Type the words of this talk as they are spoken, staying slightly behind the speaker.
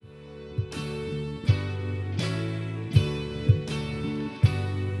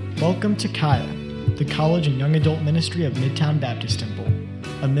Welcome to Kaya, the college and young adult ministry of Midtown Baptist Temple,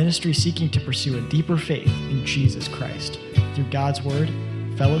 a ministry seeking to pursue a deeper faith in Jesus Christ through God's Word,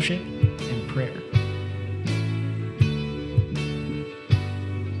 fellowship, and prayer.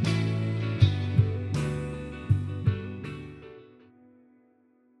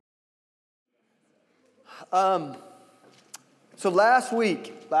 So last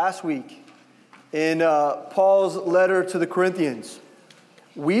week, in Paul's letter to the Corinthians,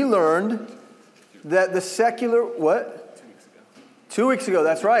 we learned that the secular, what? 2 weeks ago,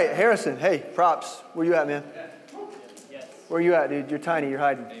 that's right. Harrison, hey, props. Where you at, man? Yes. Where you at, dude? You're tiny, you're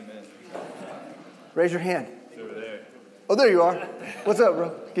hiding. Amen. Raise your hand. It's over there. Oh, there you are. What's up,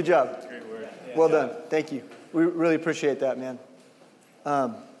 bro? Good job. Great work. Well done. Thank you. We really appreciate that, man.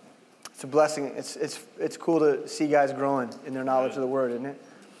 It's a blessing. It's cool to see guys growing in their knowledge of the Word, isn't it?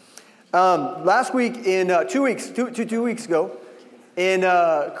 Last week, in 2 weeks ago, in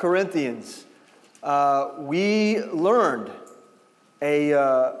Corinthians, we learned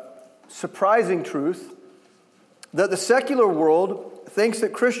a surprising truth that the secular world thinks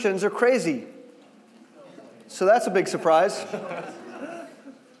that Christians are crazy. So that's a big surprise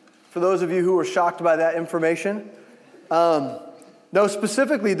for those of you who were shocked by that information. No,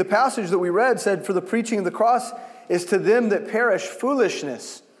 specifically, the passage that we read said, "For the preaching of the cross is to them that perish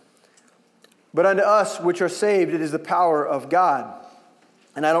foolishness, but unto us which are saved it is the power of God."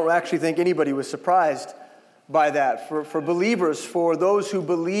 And I don't actually think anybody was surprised by that. For believers, for those who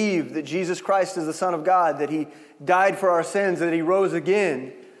believe that Jesus Christ is the Son of God, that He died for our sins, that He rose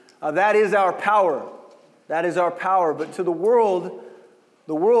again, that is our power. That is our power. But to the world,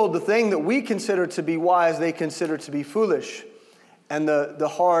 the thing that we consider to be wise, they consider to be foolish. And the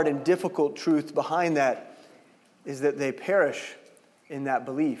hard and difficult truth behind that is that they perish in that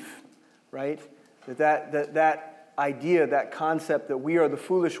belief, right? That idea, that concept that we are the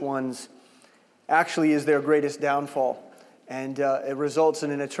foolish ones actually is their greatest downfall. And it results in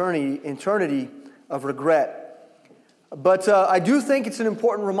an eternity of regret. But I do think it's an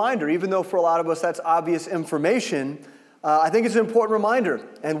important reminder, even though for a lot of us that's obvious information. I think it's an important reminder.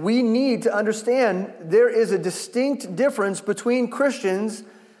 And we need to understand there is a distinct difference between Christians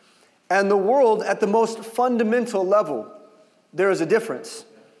and the world at the most fundamental level. There is a difference.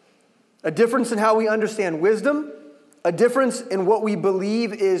 A difference in how we understand wisdom, a difference in what we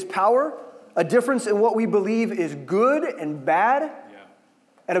believe is power, a difference in what we believe is good and bad. Yeah.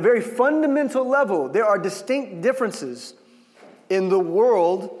 At a very fundamental level, there are distinct differences in the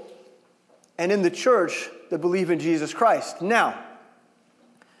world and in the church that believe in Jesus Christ. Now,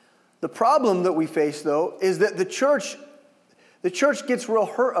 the problem that we face, though, is that the church gets real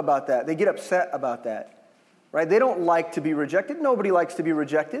hurt about that. They get upset about that, right? They don't like to be rejected. Nobody likes to be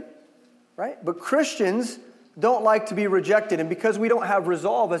rejected, right? But Christians don't like to be rejected, and because we don't have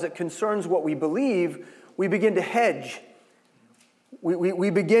resolve as it concerns what we believe, we begin to hedge. We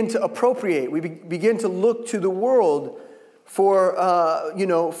begin to appropriate. We begin to look to the world for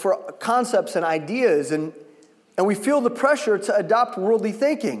concepts and ideas, and we feel the pressure to adopt worldly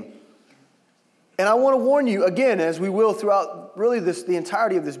thinking. And I want to warn you, again, as we will throughout really the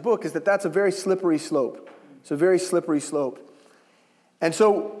entirety of this book, is that that's a very slippery slope. It's a very slippery slope. And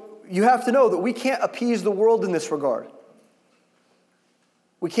so you have to know that we can't appease the world in this regard.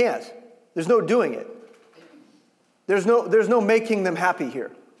 We can't. There's no doing it. There's no making them happy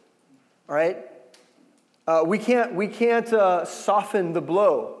here. All right? We can't soften the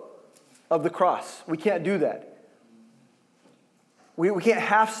blow of the cross. We can't do that. We can't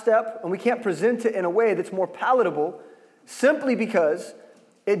half-step, and we can't present it in a way that's more palatable simply because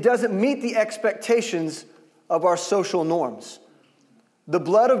it doesn't meet the expectations of our social norms. The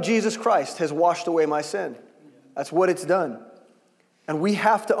blood of Jesus Christ has washed away my sin. That's what it's done. And we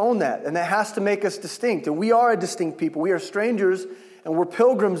have to own that, and that has to make us distinct. And we are a distinct people. We are strangers, and we're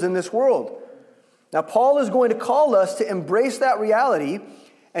pilgrims in this world. Now, Paul is going to call us to embrace that reality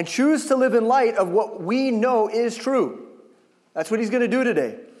and choose to live in light of what we know is true. That's what he's going to do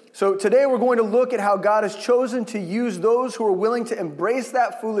today. So today we're going to look at how God has chosen to use those who are willing to embrace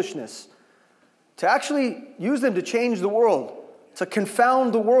that foolishness, to actually use them to change the world, to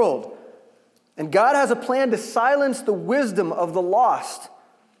confound the world. And God has a plan to silence the wisdom of the lost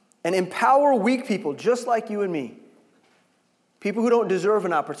and empower weak people just like you and me. People who don't deserve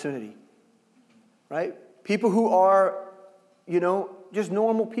an opportunity. Right? People who are, just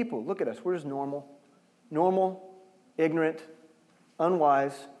normal people. Look at us. We're just normal. Normal, ignorant,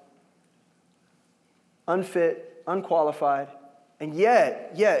 unwise, unfit, unqualified. And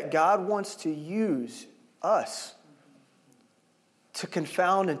yet, God wants to use us to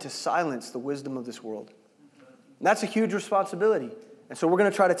confound and to silence the wisdom of this world. And that's a huge responsibility. And so we're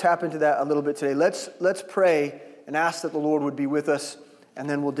going to try to tap into that a little bit today. Let's pray and ask that the Lord would be with us, and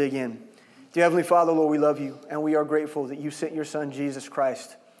then we'll dig in. Dear Heavenly Father, Lord, we love you, and we are grateful that you sent your Son, Jesus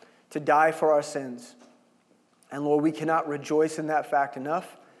Christ, to die for our sins. And Lord, we cannot rejoice in that fact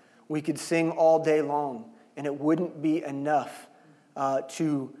enough. We could sing all day long, and it wouldn't be enough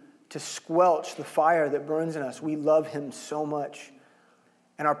to squelch the fire that burns in us. We love him so much,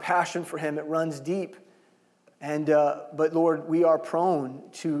 and our passion for him, it runs deep. But Lord, we are prone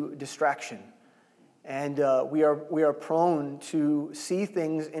to distraction, and we are prone to see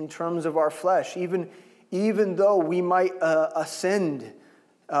things in terms of our flesh, even though we might ascend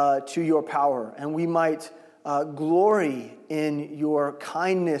to your power, and we might glory in your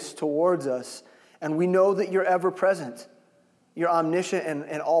kindness towards us, and we know that you're ever present, you're omniscient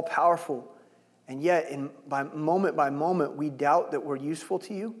and all powerful, and yet by moment we doubt that we're useful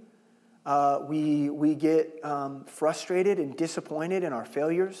to you. We get frustrated and disappointed in our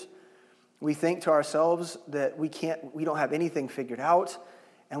failures. We think to ourselves that we don't have anything figured out,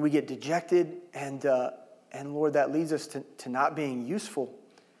 and we get dejected, and Lord, that leads us to not being useful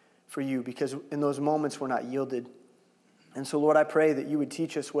for you, because in those moments we're not yielded. And so, Lord, I pray that you would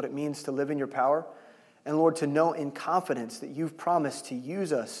teach us what it means to live in your power, and Lord, to know in confidence that you've promised to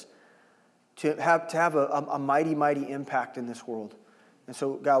use us to have a mighty, mighty impact in this world. And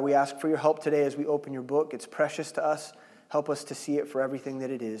so, God, we ask for your help today as we open your book. It's precious to us. Help us to see it for everything that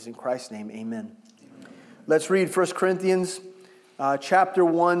it is. In Christ's name, amen. Let's read 1 Corinthians chapter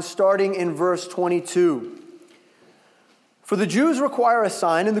 1, starting in verse 22. For the Jews require a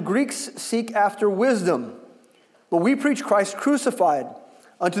sign, and the Greeks seek after wisdom. But we preach Christ crucified,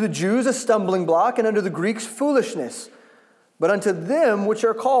 unto the Jews a stumbling block, and unto the Greeks foolishness. But unto them which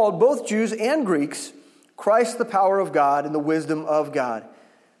are called, both Jews and Greeks, Christ the power of God and the wisdom of God.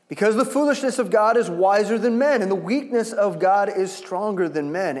 Because the foolishness of God is wiser than men, and the weakness of God is stronger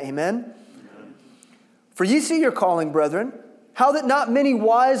than men. Amen? For ye see your calling, brethren, how that not many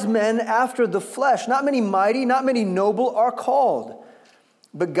wise men after the flesh, not many mighty, not many noble are called.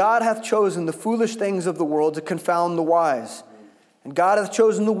 But God hath chosen the foolish things of the world to confound the wise. And God hath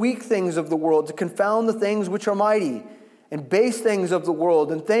chosen the weak things of the world to confound the things which are mighty. And base things of the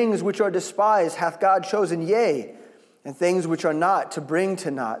world and things which are despised hath God chosen, yea, and things which are not, to bring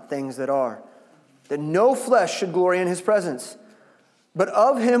to naught things that are, that no flesh should glory in his presence. But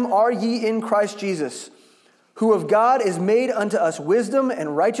of him are ye in Christ Jesus, who of God is made unto us wisdom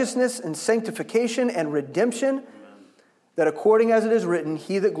and righteousness and sanctification and redemption, that according as it is written,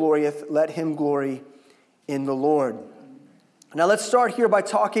 he that glorieth, let him glory in the Lord. Now let's start here by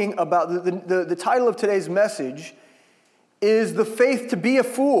talking about the title of today's message is The Faith to Be a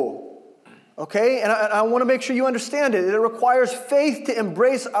Fool. Okay? And I want to make sure you understand it. It requires faith to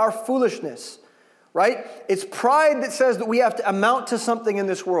embrace our foolishness. Right? It's pride that says that we have to amount to something in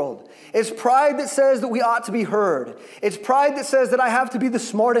this world. It's pride that says that we ought to be heard. It's pride that says that I have to be the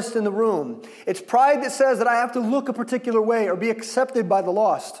smartest in the room. It's pride that says that I have to look a particular way or be accepted by the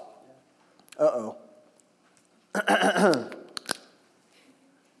lost. Uh-oh.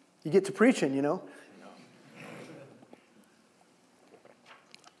 You get to preaching, you know.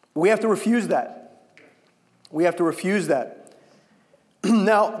 We have to refuse that. We have to refuse that.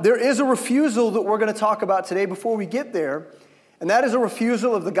 Now, there is a refusal that we're going to talk about today before we get there, and that is a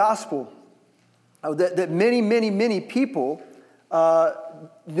refusal of the gospel that many, many, many people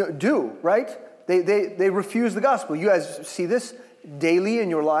do, right? They refuse the gospel. You guys see this daily in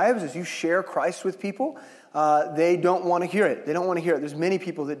your lives as you share Christ with people. They don't want to hear it. They don't want to hear it. There's many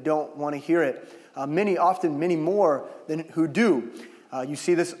people that don't want to hear it. Many more than who do. You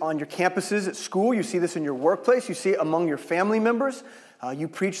see this on your campuses at school. You see this in your workplace. You see it among your family members. You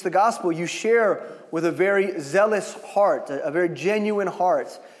preach the gospel. You share with a very zealous heart, a very genuine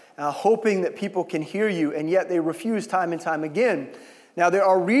heart, hoping that people can hear you, and yet they refuse time and time again. Now, there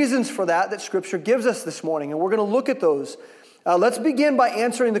are reasons for that Scripture gives us this morning, and we're going to look at those. Let's begin by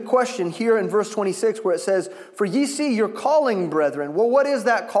answering the question here in verse 26 where it says, "For ye see your calling, brethren." Well, what is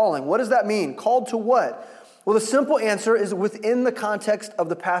that calling? What does that mean? Called to what? Well, the simple answer is within the context of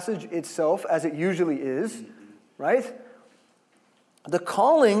the passage itself, as it usually is, right? The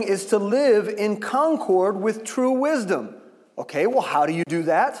calling is to live in concord with true wisdom. Okay, well, how do you do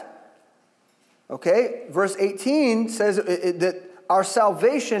that? Okay, verse 18 says that our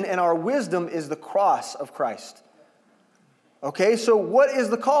salvation and our wisdom is the cross of Christ. Okay, so what is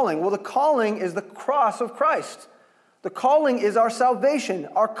the calling? Well, the calling is the cross of Christ. The calling is our salvation.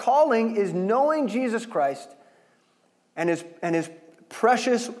 Our calling is knowing Jesus Christ and his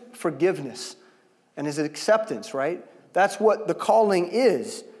precious forgiveness and his acceptance, right? That's what the calling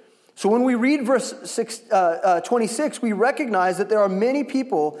is. So when we read verse 26, we recognize that there are many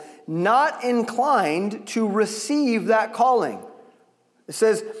people not inclined to receive that calling. It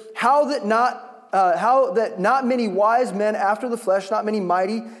says, how that not many wise men after the flesh, not many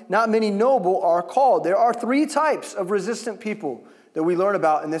mighty, not many noble are called. There are three types of resistant people that we learn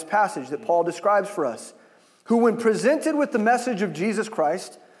about in this passage that Paul describes for us, who when presented with the message of Jesus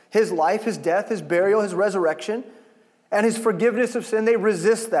Christ, his life, his death, his burial, his resurrection, and his forgiveness of sin, they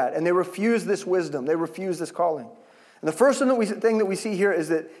resist that, and they refuse this wisdom. They refuse this calling. And the first thing that we see here is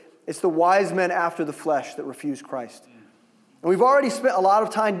that it's the wise men after the flesh that refuse Christ. And we've already spent a lot of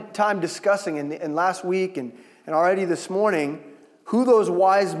time discussing in last week and already this morning who those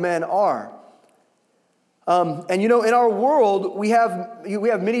wise men are. And in our world, we have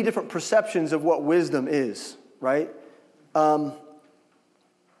many different perceptions of what wisdom is, right?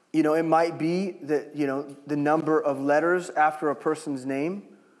 It might be that, the number of letters after a person's name,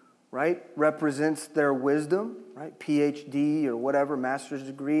 right, represents their wisdom, right? PhD or whatever, master's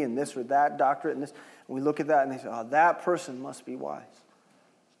degree and this or that, doctorate and this. And we look at that and they say, oh, that person must be wise.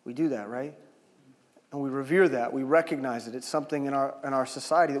 We do that, right? And we revere that. We recognize it. It's something in our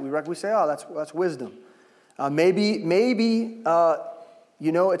society that we say, oh, that's wisdom. Maybe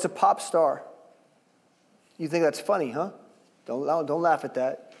it's a pop star. You think that's funny, huh? Don't laugh at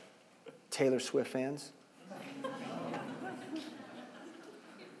that. Taylor Swift fans.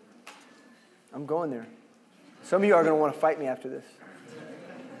 I'm going there. Some of you are going to want to fight me after this.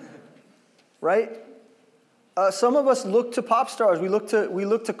 Right? Some of us look to pop stars. We look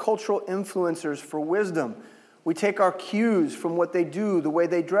to cultural influencers for wisdom. We take our cues from what they do, the way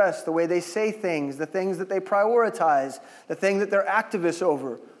they dress, the way they say things, the things that they prioritize, the thing that they're activists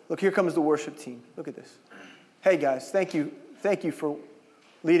over. Look, here comes the worship team. Look at this. Hey guys, thank you for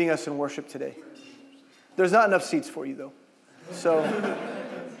leading us in worship today. There's not enough seats for you, though. So,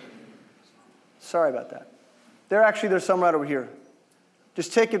 sorry about that. There's some right over here.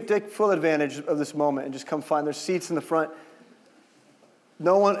 Just take full advantage of this moment and just come find. There's seats in the front.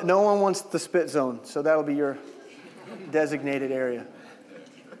 No one wants the spit zone, so that'll be your designated area.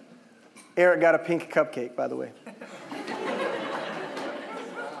 Eric got a pink cupcake, by the way.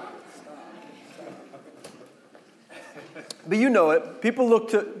 But you know it. People look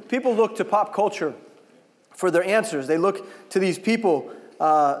to pop culture for their answers. They look to these people.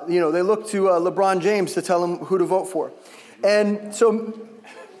 They look to LeBron James to tell them who to vote for. And so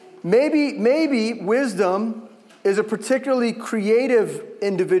maybe wisdom is a particularly creative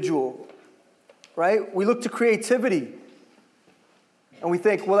individual, right? We look to creativity. And we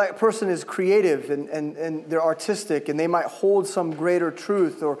think, well, that person is creative and they're artistic and they might hold some greater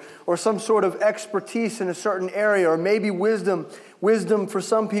truth or some sort of expertise in a certain area. Or maybe wisdom for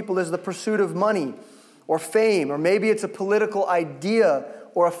some people is the pursuit of money or fame. Or maybe it's a political idea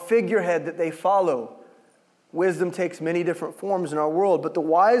or a figurehead that they follow. Wisdom takes many different forms in our world. But the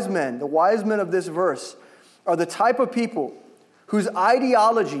wise men of this verse are the type of people whose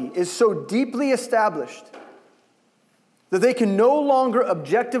ideology is so deeply established that they can no longer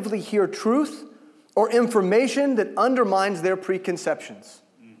objectively hear truth or information that undermines their preconceptions.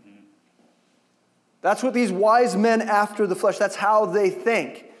 Mm-hmm. That's what these wise men after the flesh, that's how they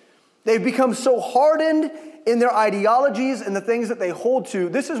think. They've become so hardened in their ideologies and the things that they hold to.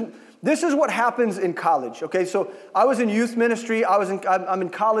 This is what happens in college, okay? So I was in youth ministry. I'm in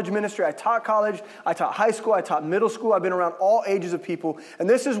college ministry. I taught college. I taught high school. I taught middle school. I've been around all ages of people. And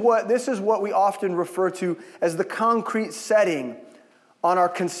this is what we often refer to as the concrete setting on our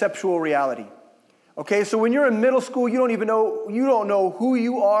conceptual reality. Okay, so when you're in middle school, you don't know who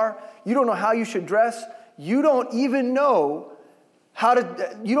you are. You don't know how you should dress. You don't even know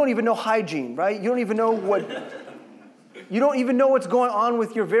hygiene, right? You don't even know what's going on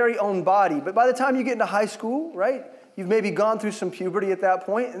with your very own body. But by the time you get into high school, right, you've maybe gone through some puberty at that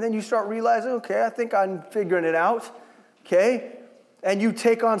point, and then you start realizing, okay, I think I'm figuring it out, okay? And you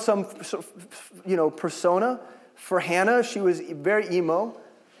take on some persona. For Hannah, she was very emo.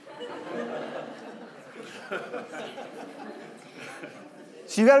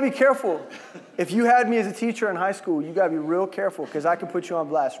 So you got to be careful. If you had me as a teacher in high school, you got to be real careful because I can put you on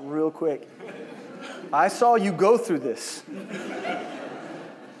blast real quick. I saw you go through this.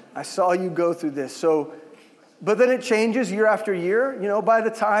 So, but then it changes year after year. By the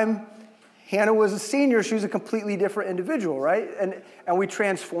time Hannah was a senior, she was a completely different individual, right? And we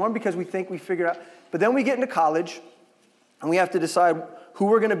transform because we think we figured out. But then we get into college, and we have to decide who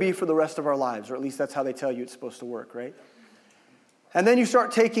we're going to be for the rest of our lives, or at least that's how they tell you it's supposed to work, right? And then you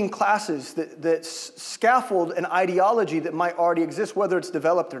start taking classes that scaffold an ideology that might already exist, whether it's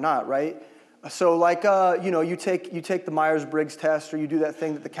developed or not, right? So like, you take the Myers-Briggs test, or you do that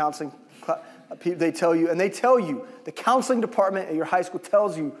thing that the counseling, they tell you, the counseling department at your high school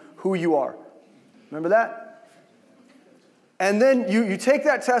tells you who you are. Remember that? And then you take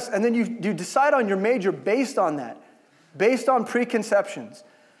that test, and then you decide on your major based on that, based on preconceptions.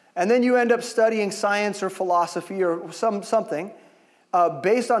 And then you end up studying science or philosophy or something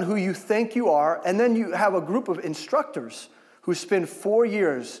based on who you think you are. And then you have a group of instructors who spend 4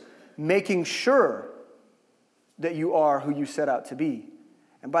 years making sure that you are who you set out to be.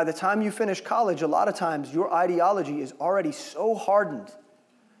 And by the time you finish college, a lot of times your ideology is already so hardened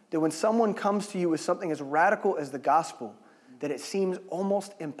that when someone comes to you with something as radical as the gospel, that it seems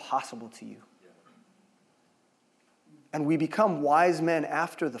almost impossible to you. And we become wise men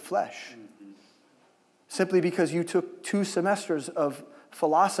after the flesh, simply because you took 2 semesters of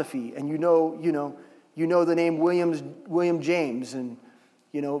philosophy, and you know the name William James and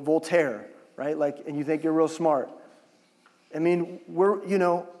Voltaire, right? And you think you're real smart. I mean,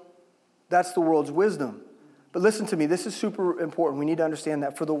 that's the world's wisdom. But listen to me, this is super important. We need to understand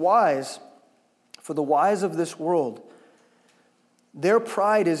that for the wise of this world, their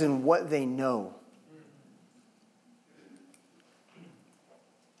pride is in what they know.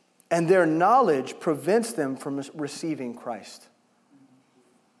 And their knowledge prevents them from receiving Christ.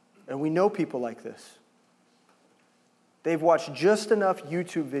 And we know people like this. They've watched just enough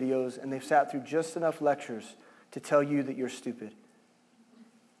YouTube videos and they've sat through just enough lectures to tell you that you're stupid,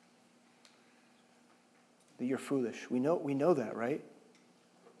 that you're foolish. We know that, right?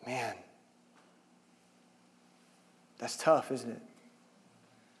 Man, that's tough, isn't it?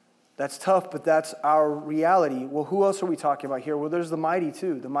 That's tough, but that's our reality. Well, who else are we talking about here? Well, there's the mighty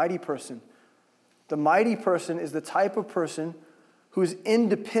too, the mighty person. The mighty person is the type of person whose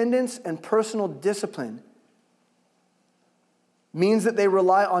independence and personal discipline means that they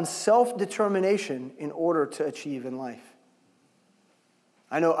rely on self-determination in order to achieve in life.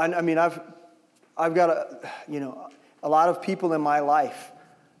 I've got a lot of people in my life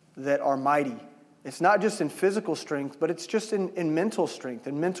that are mighty. It's not just in physical strength, but it's just in mental strength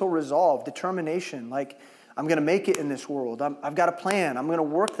and mental resolve, determination. Like, I'm going to make it in this world. I've got a plan. I'm going to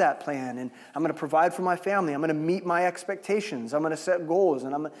work that plan, and I'm going to provide for my family. I'm going to meet my expectations. I'm going to set goals,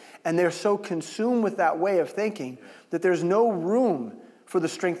 and they're so consumed with that way of thinking that there's no room for the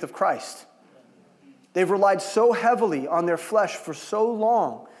strength of Christ. They've relied so heavily on their flesh for so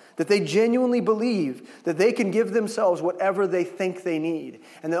long that they genuinely believe that they can give themselves whatever they think they need.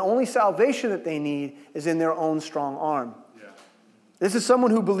 And the only salvation that they need is in their own strong arm. Yeah. This is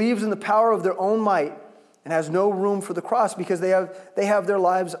someone who believes in the power of their own might and has no room for the cross because they have their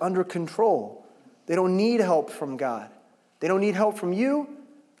lives under control. They don't need help from God. They don't need help from you.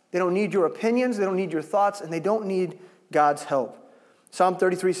 They don't need your opinions. They don't need your thoughts. And they don't need God's help. Psalm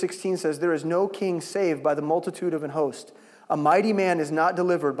 33:16 says, "There is no king saved by the multitude of an host. A mighty man is not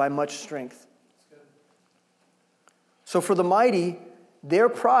delivered by much strength." So for the mighty, their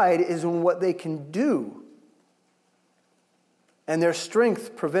pride is in what they can do, and their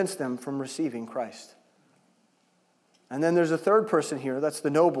strength prevents them from receiving Christ. And then there's a third person here. That's the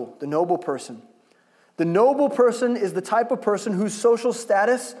noble person. The noble person is the type of person whose social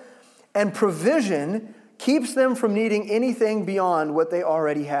status and provision keeps them from needing anything beyond what they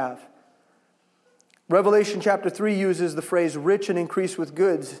already have. Revelation chapter 3 uses the phrase rich and increased with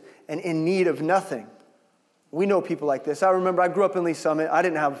goods and in need of nothing. We know people like this. I remember I grew up in Lee Summit. I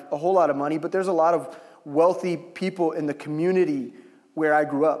didn't have a whole lot of money, but there's a lot of wealthy people in the community where I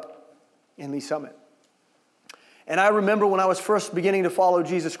grew up in Lee Summit. And I remember when I was first beginning to follow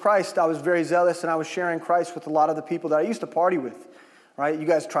Jesus Christ, I was very zealous and I was sharing Christ with a lot of the people that I used to party with. Right? You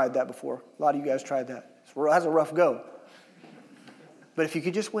guys tried that before. A lot of you guys tried that. It has a rough go. But if you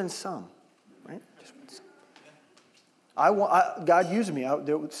could just win some, right? Just win some. God used me.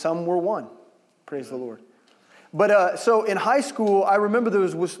 Some were won. Praise the Lord. But so in high school, I remember there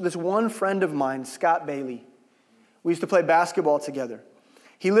was this one friend of mine, Scott Bailey. We used to play basketball together.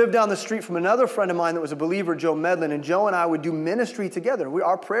 He lived down the street from another friend of mine that was a believer, Joe Medlin, and Joe and I would do ministry together.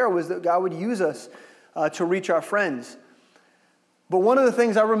 Our prayer was that God would use us to reach our friends. But one of the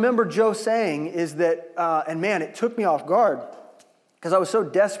things I remember Joe saying is that, and man, it took me off guard because I was so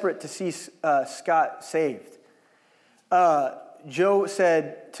desperate to see Scott saved. Joe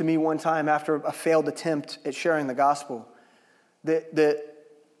said to me one time after a failed attempt at sharing the gospel,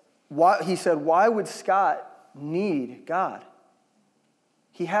 he said, "Why would Scott need God?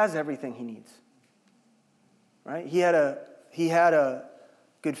 He has everything he needs." Right? He had a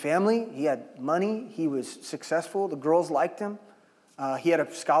good family. He had money. He was successful. The girls liked him. He had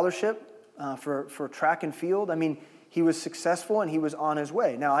a scholarship for track and field. I mean, he was successful and he was on his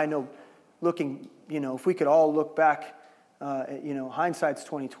way. Now, I know looking, if we could all look back, hindsight's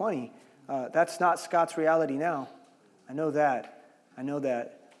 2020. That's not Scott's reality now. I know that.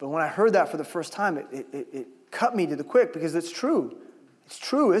 But when I heard that for the first time, it cut me to the quick because it's true. It's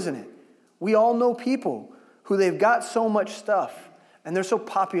true, isn't it? We all know people who they've got so much stuff and they're so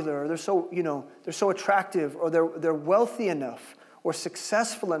popular or they're so attractive or they're wealthy enough or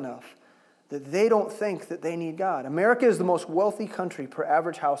successful enough that they don't think that they need God. America is the most wealthy country per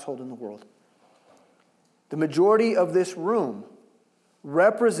average household in the world. The majority of this room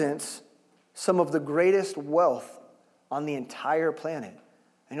represents some of the greatest wealth on the entire planet.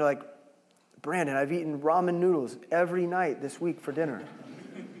 And you're like, Brandon, I've eaten ramen noodles every night this week for dinner.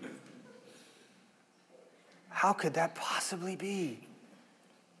 How could that possibly be?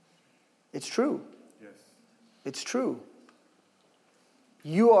 It's true. Yes. It's true.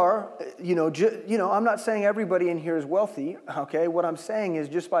 You are, I'm not saying everybody in here is wealthy, okay? What I'm saying is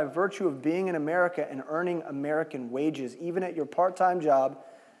just by virtue of being in America and earning American wages, even at your part-time job,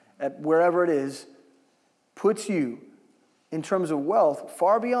 at wherever it is, puts you, in terms of wealth,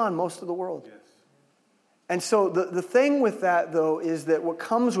 far beyond most of the world. Yes. And so the thing with that, though, is that what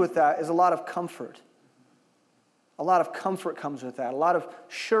comes with that is a lot of comfort. A lot of comfort comes with that, a lot of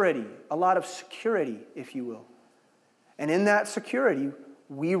surety, a lot of security, if you will. And in that security,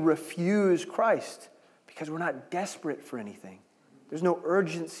 we refuse Christ because we're not desperate for anything. There's no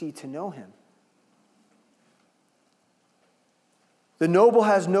urgency to know him. The noble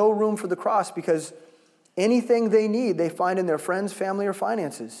has no room for the cross because anything they need, they find in their friends, family, or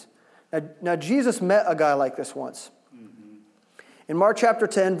finances. Now Jesus met a guy like this once. Mm-hmm. In Mark chapter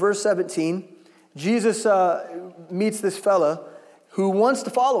 10, verse 17, Jesus meets this fella who wants to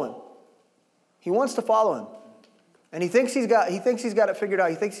follow him. He wants to follow him. And he thinks he's got it figured out.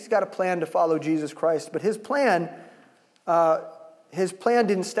 He thinks he's got a plan to follow Jesus Christ. But his plan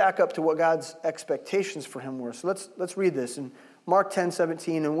didn't stack up to what God's expectations for him were. So let's read this. In Mark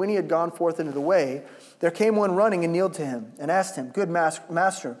 10:17, and when he had gone forth into the way, there came one running and kneeled to him and asked him, "Good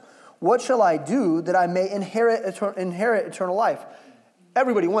master, what shall I do that I may inherit eternal life?"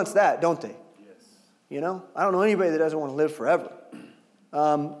 Everybody wants that, don't they? Yes. I don't know anybody that doesn't want to live forever.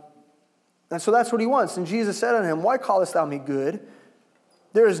 And so that's what he wants. And Jesus said unto him, "Why callest thou me good?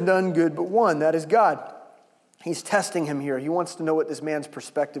 There is none good but one, that is God." He's testing him here. He wants to know what this man's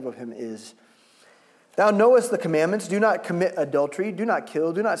perspective of him is. "Thou knowest the commandments. Do not commit adultery. Do not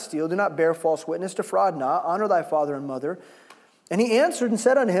kill. Do not steal. Do not bear false witness. Defraud not. Honor thy father and mother." And he answered and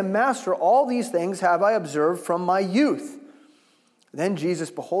said unto him, "Master, all these things have I observed from my youth." Then Jesus,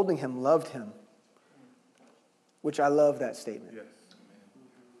 beholding him, loved him. Which I love that statement. Yes.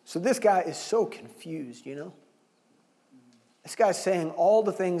 So this guy is so confused, This guy's saying all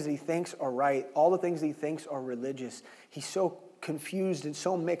the things that he thinks are right, all the things that he thinks are religious. He's so confused and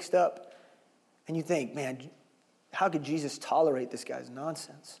so mixed up. And you think, man, how could Jesus tolerate this guy's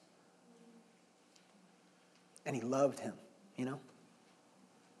nonsense? And he loved him,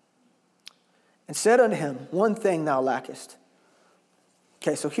 And said unto him, "One thing thou lackest."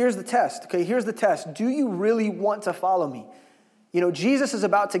 Okay, so here's the test. Do you really want to follow me? Jesus is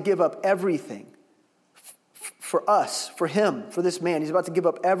about to give up everything for us, for him, for this man. He's about to give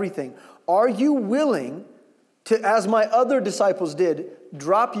up everything. Are you willing to, as my other disciples did,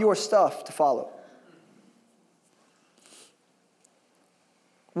 drop your stuff to follow?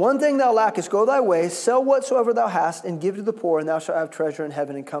 "One thing thou lackest, go thy way, sell whatsoever thou hast, and give to the poor, and thou shalt have treasure in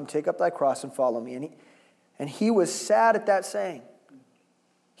heaven, and come, take up thy cross, and follow me." And he was sad at that saying.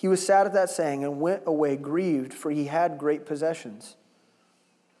 He was sad at that saying and went away grieved, for he had great possessions.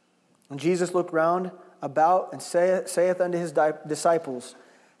 And Jesus looked round about and saith unto his disciples,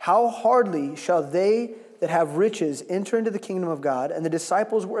 "How hardly shall they that have riches enter into the kingdom of God?" And the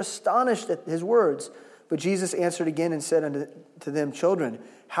disciples were astonished at his words. But Jesus answered again and said unto them, "Children,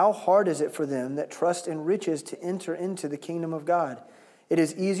 how hard is it for them that trust in riches to enter into the kingdom of God? It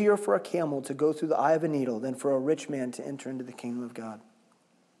is easier for a camel to go through the eye of a needle than for a rich man to enter into the kingdom of God."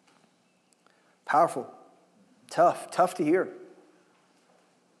 Powerful. Tough to hear.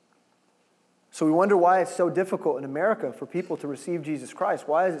 So we wonder why it's so difficult in America for people to receive Jesus Christ.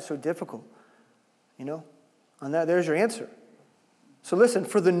 Why is it so difficult? And there's your answer. So listen,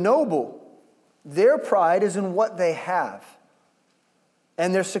 for the noble, their pride is in what they have.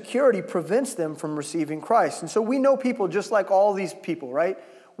 And their security prevents them from receiving Christ. And so we know people just like all these people, right?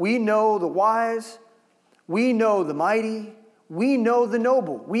 We know the wise. We know the mighty. We know the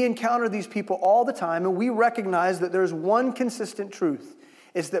noble. We encounter these people all the time, and we recognize that there's one consistent truth.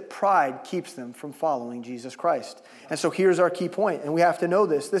 It's that pride keeps them from following Jesus Christ. And so here's our key point, and we have to know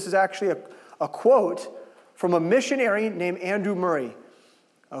this. This is actually a quote from a missionary named Andrew Murray.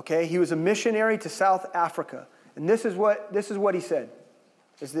 Okay? He was a missionary to South Africa. And this is what he said.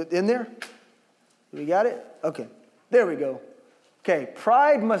 Is it in there? We got it? Okay. There we go. Okay.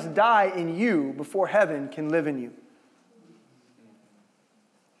 Pride must die in you before heaven can live in you.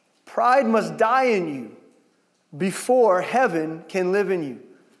 Pride must die in you before heaven can live in you.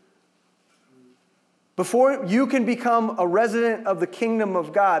 Before you can become a resident of the kingdom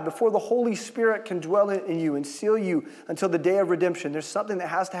of God, before the Holy Spirit can dwell in you and seal you until the day of redemption, there's something that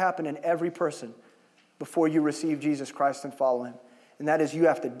has to happen in every person before you receive Jesus Christ and follow him. And that is, you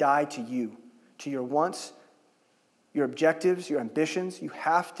have to die to you, to your wants, your objectives, your ambitions. You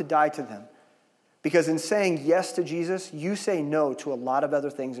have to die to them. Because in saying yes to Jesus, you say no to a lot of other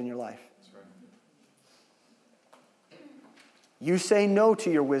things in your life. That's right. You say no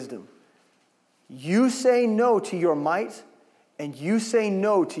to your wisdom. You say no to your might, and you say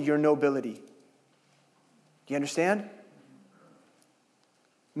no to your nobility. Do you understand?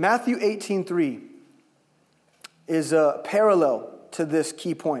 Matthew 18:3 is a parallel to this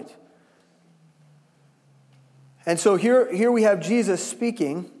key point. And so here we have Jesus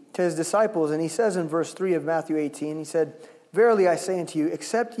speaking to his disciples, and he says in verse 3 of Matthew 18, he said, "Verily I say unto you,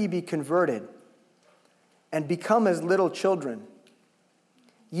 except ye be converted and become as little children,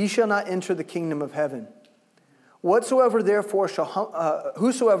 ye shall not enter the kingdom of heaven. Whosoever therefore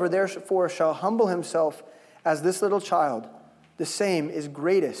shall humble himself as this little child, the same is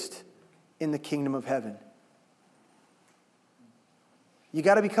greatest in the kingdom of heaven." You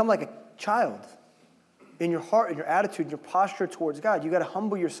got to become like a child in your heart, in your attitude, in your posture towards God. You got to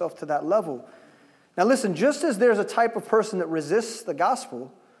humble yourself to that level. Now listen, just as there's a type of person that resists the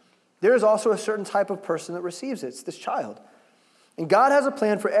gospel, there is also a certain type of person that receives it. It's this child. And God has a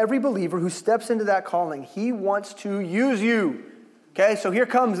plan for every believer who steps into that calling. He wants to use you. Okay, so here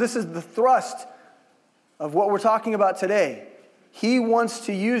comes, this is the thrust of what we're talking about today. He wants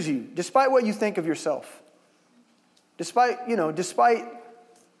to use you, despite what you think of yourself. Despite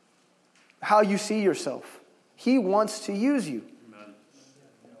how you see yourself. He wants to use you. Amen.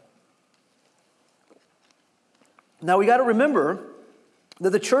 Now we got to remember that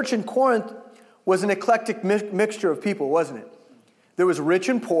the church in Corinth was an eclectic mixture of people, wasn't it? There was rich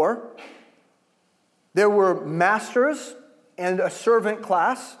and poor. There were masters and a servant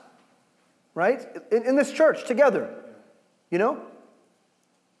class, right? In this church together, you know?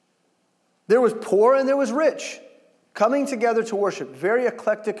 There was poor and there was rich coming together to worship. Very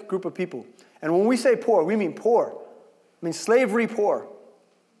eclectic group of people. And when we say poor, we mean poor. I mean slavery poor.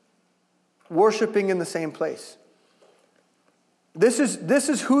 Worshiping in the same place. This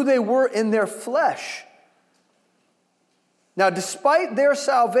is who they were in their flesh. Now, despite their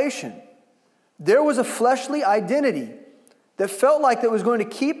salvation, there was a fleshly identity that felt like that was going to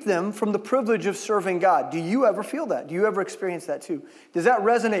keep them from the privilege of serving God. Do you ever feel that? Do you ever experience that too? Does that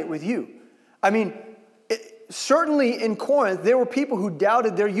resonate with you? I mean, certainly in Corinth, there were people who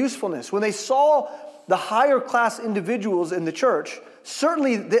doubted their usefulness. When they saw the higher class individuals in the church,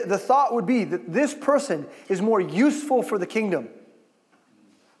 certainly the thought would be that this person is more useful for the kingdom.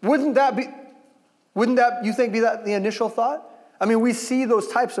 Wouldn't that, you think, be that the initial thought? I mean, we see those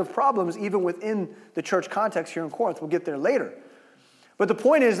types of problems even within the church context here in Corinth. We'll get there later. But the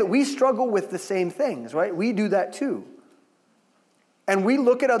point is that we struggle with the same things, right? We do that too. And we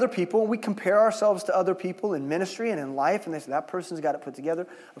look at other people, and we compare ourselves to other people in ministry and in life, and they say, that person's got it put together.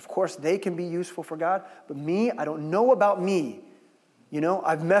 Of course, they can be useful for God. But me, I don't know about me. You know,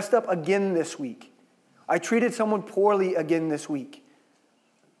 I've messed up again this week. I treated someone poorly again this week.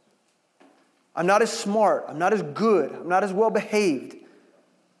 I'm not as smart. I'm not as good. I'm not as well behaved.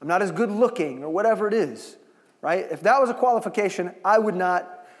 I'm not as good looking or whatever it is, right? If that was a qualification,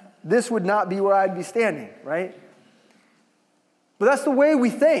 this would not be where I'd be standing, right? But that's the way we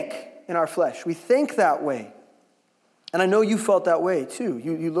think in our flesh. We think that way. And I know you felt that way too.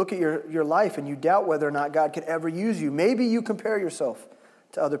 You look at your life and you doubt whether or not God could ever use you. Maybe you compare yourself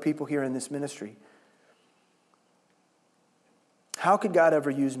to other people here in this ministry. How could God ever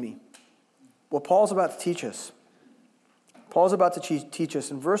use me? Well, Paul's about to teach us. Paul's about to teach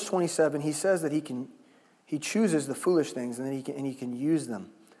us. In verse 27, he says that he chooses the foolish things and then he can use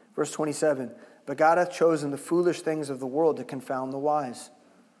them. Verse 27, but God hath chosen the foolish things of the world to confound the wise.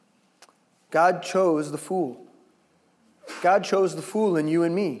 God chose the fool. God chose the fool in you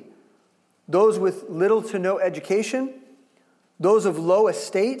and me. Those with little to no education, those of low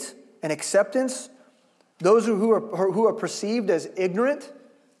estate and acceptance, those who are perceived as ignorant.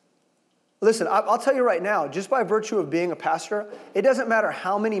 Listen, I'll tell you right now, just by virtue of being a pastor, it doesn't matter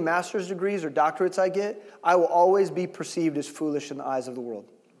how many master's degrees or doctorates I get, I will always be perceived as foolish in the eyes of the world.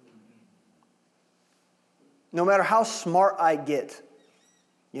 No matter how smart I get,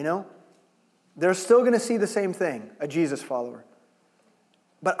 You know? They're still going to see the same thing, a Jesus follower.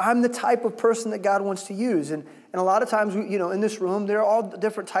 But I'm the type of person that God wants to use. And a lot of times, in this room, there are all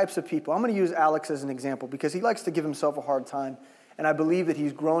different types of people. I'm going to use Alex as an example because he likes to give himself a hard time. And I believe that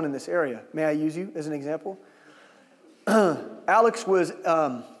he's grown in this area. May I use you as an example? Alex was...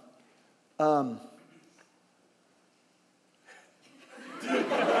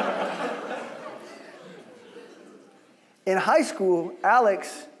 in high school,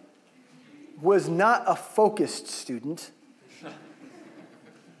 Alex was not a focused student.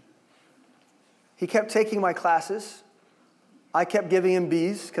 He kept taking my classes. I kept giving him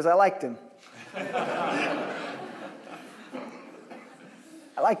B's because I liked him.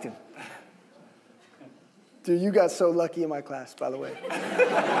 I liked him. Dude, you got so lucky in my class, by the way.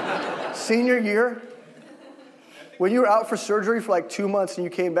 Senior year, when you were out for surgery for like 2 months and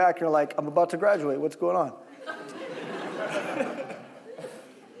you came back and you're like, I'm about to graduate. What's going on?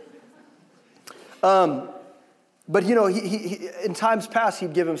 But he in times past,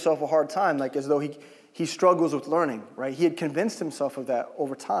 he'd give himself a hard time, like as though he struggles with learning, right? He had convinced himself of that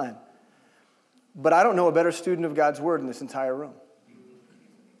over time. But I don't know a better student of God's word in this entire room.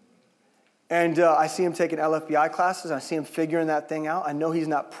 And I see him taking LFBI classes. I see him figuring that thing out. I know he's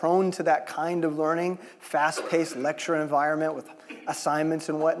not prone to that kind of learning, fast-paced lecture environment with assignments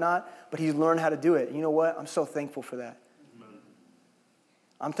and whatnot, but he's learned how to do it. You know what? I'm so thankful for that.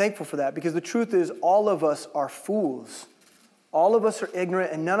 I'm thankful for that because the truth is all of us are fools. All of us are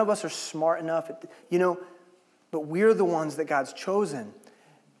ignorant and none of us are smart enough, but we're the ones that God's chosen.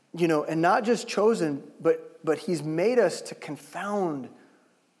 And not just chosen, but he's made us to confound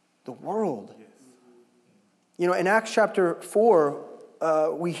the world. In Acts chapter 4,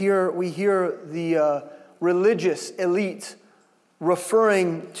 we hear the religious elite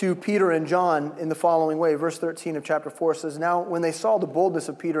referring to Peter and John in the following way. Verse 13 of chapter 4 says, Now when they saw the boldness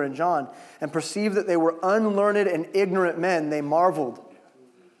of Peter and John and perceived that they were unlearned and ignorant men, they marveled.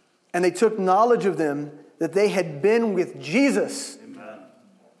 And they took knowledge of them that they had been with Jesus. Amen.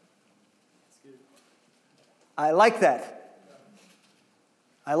 I like that.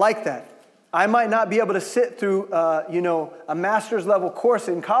 I might not be able to sit through, a master's level course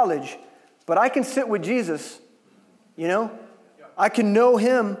in college, but I can sit with Jesus, I can know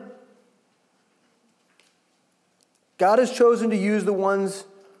him. God has chosen to use the ones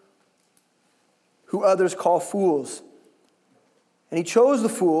who others call fools. And he chose the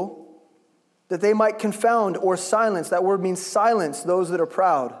fool that they might confound or silence. That word means silence those that are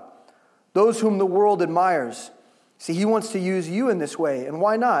proud, those whom the world admires. See, he wants to use you in this way. And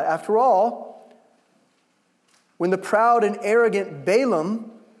why not? After all, when the proud and arrogant Balaam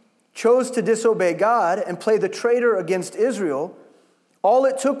chose to disobey God and play the traitor against Israel, all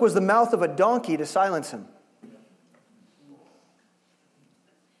it took was the mouth of a donkey to silence him.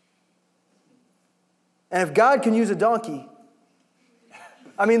 And if God can use a donkey,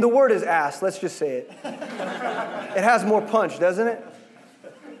 the word is ass, let's just say it. It has more punch, doesn't it?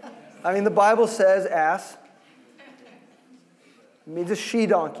 The Bible says ass. It means a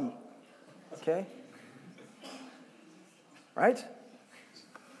she-donkey. Okay? Right?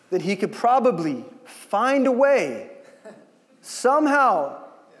 Then he could probably find a way somehow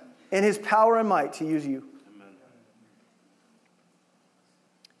in his power and might to use you.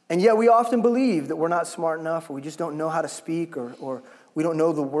 And yet we often believe that we're not smart enough or we just don't know how to speak or we don't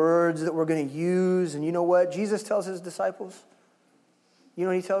know the words that we're going to use. And you know what? Jesus tells his disciples, you know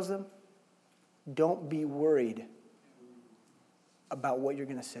what he tells them? Don't be worried about what you're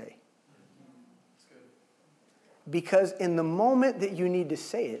going to say. Because in the moment that you need to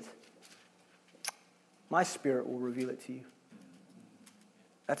say it, my Spirit will reveal it to you.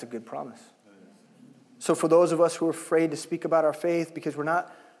 That's a good promise. So for those of us who are afraid to speak about our faith because we're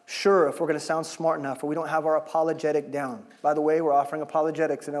not sure if we're going to sound smart enough or we don't have our apologetic down. By the way, we're offering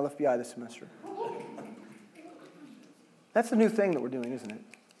apologetics in LFBI this semester. That's the new thing that we're doing, isn't it?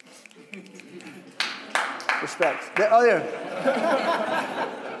 Respect. Oh, yeah.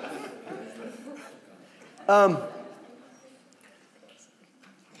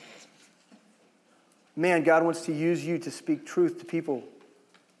 Man, God wants to use you to speak truth to people.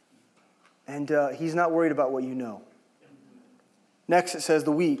 And he's not worried about what you know. Next it says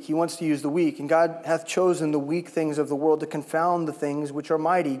the weak. He wants to use the weak. And God hath chosen the weak things of the world to confound the things which are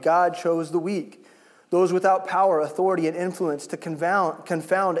mighty. God chose the weak, those without power, authority, and influence to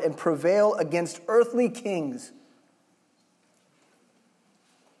confound and prevail against earthly kings.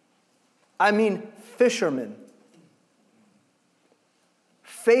 Fishermen.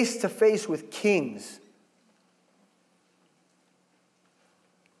 Face to face with kings.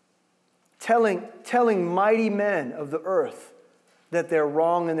 Telling mighty men of the earth that they're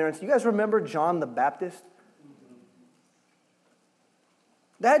wrong in their... You guys remember John the Baptist?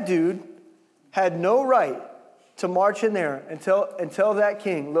 That dude had no right to march in there and tell that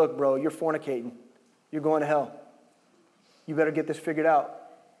king, look, bro, you're fornicating. You're going to hell. You better get this figured out.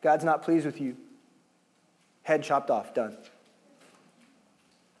 God's not pleased with you. Head chopped off, done.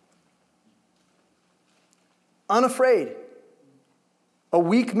 Unafraid. A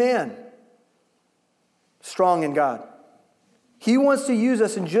weak man. Strong in God. He wants to use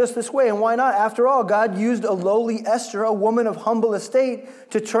us in just this way, and why not? After all, God used a lowly Esther, a woman of humble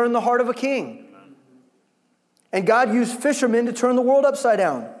estate, to turn the heart of a king. And God used fishermen to turn the world upside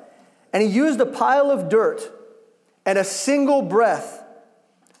down. And he used a pile of dirt and a single breath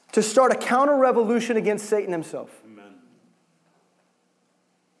to start a counter-revolution against Satan himself. Amen.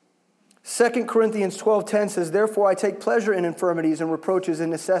 2 Corinthians 12:10 says, therefore I take pleasure in infirmities and reproaches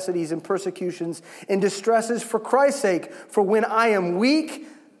and necessities and persecutions and distresses for Christ's sake. For when I am weak,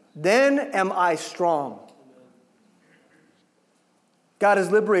 then am I strong. God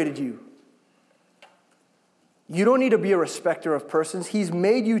has liberated you. You don't need to be a respecter of persons. He's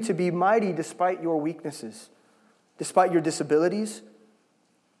made you to be mighty despite your weaknesses, despite your disabilities,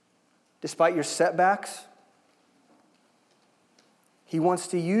 despite your setbacks. He wants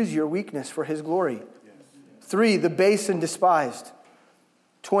to use your weakness for his glory. 3, the base and despised.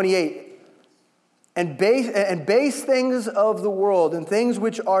 28. And base things of the world and things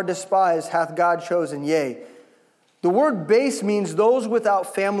which are despised hath God chosen, yea. The word base means those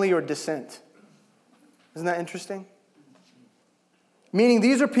without family or descent. Isn't that interesting? Meaning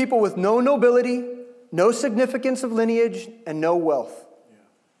these are people with no nobility, no significance of lineage, and no wealth. Yeah.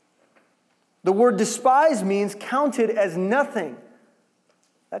 The word despise means counted as nothing.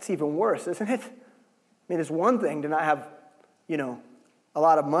 That's even worse, isn't it? I mean, it's one thing to not have, a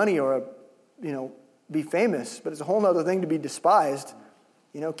lot of money or, be famous, but it's a whole other thing to be despised.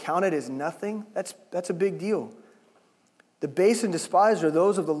 Counted as nothing. That's a big deal. The base and despised are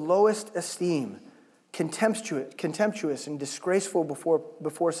those of the lowest esteem, contemptuous and disgraceful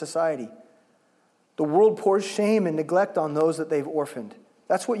before society. The world pours shame and neglect on those that they've orphaned.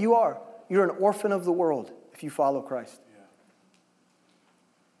 That's what you are. You're an orphan of the world if you follow Christ. Yeah.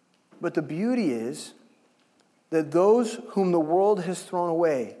 But the beauty is that those whom the world has thrown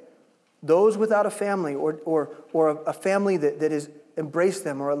away, those without a family or a family that has embraced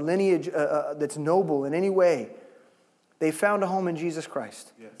them, or a lineage that's noble in any way, they found a home in Jesus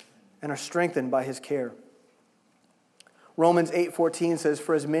Christ. Yes. And are strengthened by his care. Romans 8:14 says,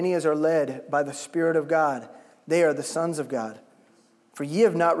 for as many as are led by the Spirit of God, they are the sons of God. For ye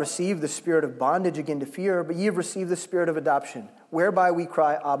have not received the spirit of bondage again to fear, but ye have received the spirit of adoption, whereby we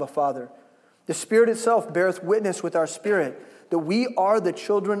cry, Abba, Father. The Spirit itself beareth witness with our spirit that we are the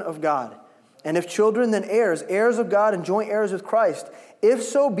children of God. And if children, then heirs, heirs of God and joint heirs with Christ, if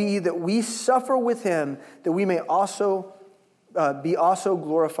so be that we suffer with him, that we may also be also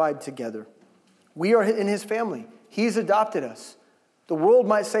glorified together. We are in his family. He's adopted us. The world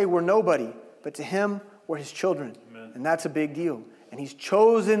might say we're nobody, but to him, we're his children. Amen. And that's a big deal. And he's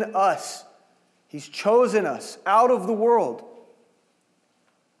chosen us. He's chosen us out of the world.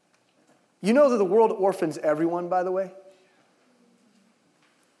 You know that the world orphans everyone, by the way?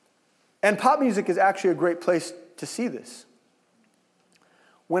 And pop music is actually a great place to see this.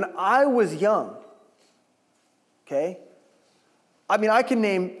 When I was young, okay, I can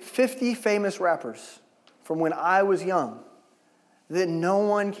name 50 famous rappers from when I was young that no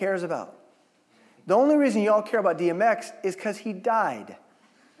one cares about. The only reason y'all care about DMX is because he died.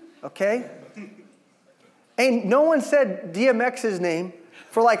 Okay? And no one said DMX's name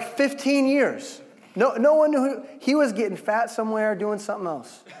for like 15 years. No one knew he was getting fat somewhere doing something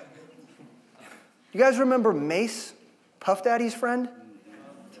else. You guys remember Mace, Puff Daddy's friend?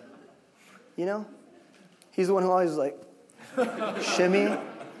 He's the one who always shimmy.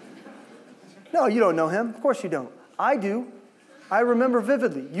 No, you don't know him. Of course you don't. I do. I remember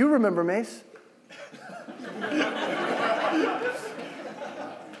vividly. You remember Mace.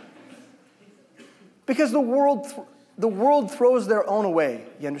 Because the world throws their own away.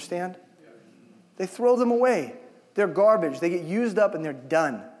 You understand? They throw them away. They're garbage. They get used up and they're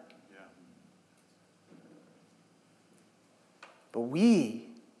done. But we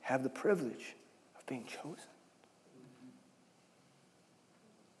have the privilege of being chosen.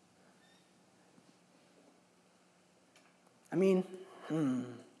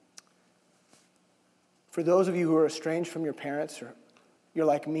 For those of you who are estranged from your parents, or you're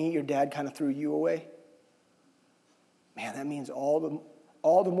like me, your dad kind of threw you away, man, that means all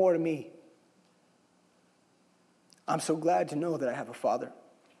the more to me. I'm so glad to know that I have a father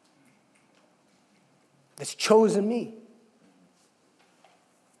that's chosen me.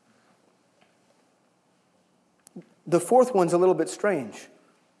 The fourth one's a little bit strange.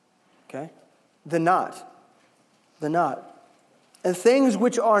 Okay? The not. The not. And things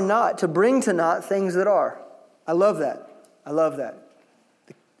which are not, to bring to naught things that are. I love that. I love that.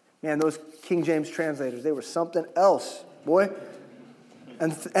 Man, those King James translators, they were something else, boy.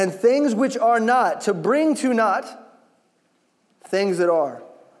 And things which are not, to bring to naught things that are.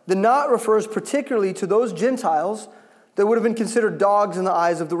 The not refers particularly to those Gentiles that would have been considered dogs in the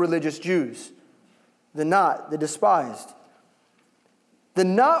eyes of the religious Jews. The not, the despised. The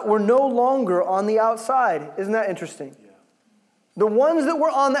not were no longer on the outside. Isn't that interesting? Yeah. The ones that were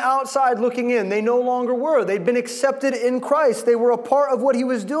on the outside looking in, they no longer were. They'd been accepted in Christ. They were a part of what he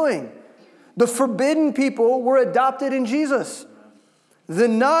was doing. The forbidden people were adopted in Jesus. The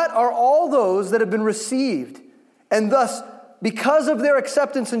not are all those that have been received, and thus, because of their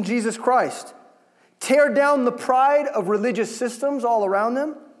acceptance in Jesus Christ, tear down the pride of religious systems all around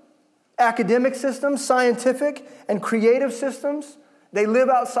them, academic systems, scientific and creative systems. They live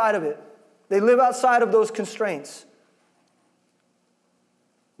outside of it. They live outside of those constraints.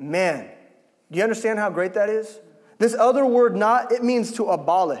 Man, do you understand how great that is? This other word, not, it means to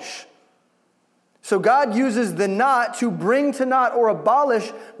abolish. So God uses the not to bring to naught or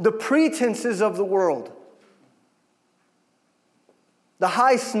abolish the pretenses of the world. The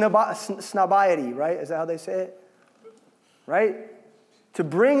high snobiety, right? Is that how they say it? Right? To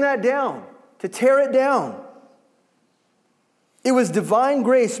bring that down, to tear it down. It was divine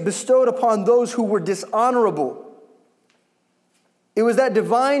grace bestowed upon those who were dishonorable. It was that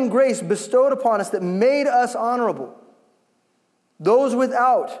divine grace bestowed upon us that made us honorable. Those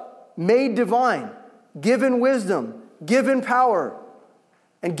without, made divine, given wisdom, given power,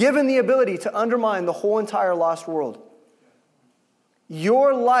 and given the ability to undermine the whole entire lost world.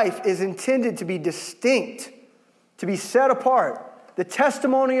 Your life is intended to be distinct, to be set apart. The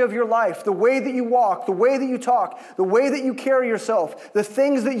testimony of your life, the way that you walk, the way that you talk, the way that you carry yourself, the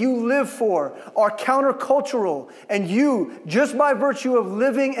things that you live for are countercultural. And you, just by virtue of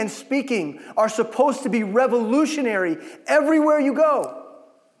living and speaking, are supposed to be revolutionary everywhere you go.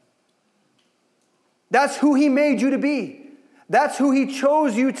 That's who he made you to be. That's who he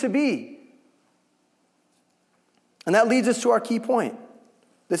chose you to be. And that leads us to our key point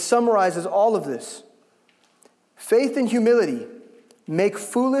that summarizes all of this. Faith and humility make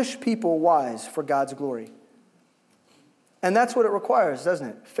foolish people wise for God's glory. And that's what it requires, doesn't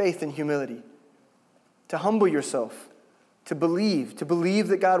it? Faith and humility. To humble yourself, to believe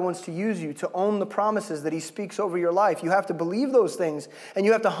that God wants to use you, to own the promises that he speaks over your life. You have to believe those things, and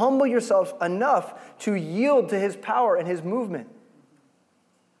you have to humble yourself enough to yield to his power and his movement.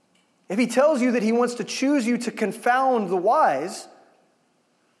 If he tells you that he wants to choose you to confound the wise,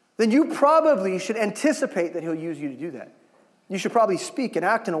 then you probably should anticipate that he'll use you to do that. You should probably speak and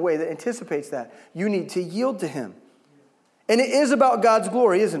act in a way that anticipates that. You need to yield to him. And it is about God's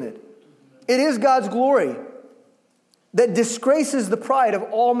glory, isn't it? It is God's glory that disgraces the pride of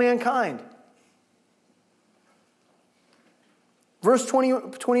all mankind. Verse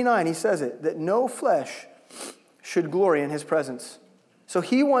 29, he says it, that no flesh should glory in his presence. So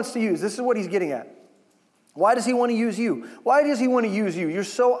he wants to use, this is what he's getting at. Why does he want to use you? Why does he want to use you? You're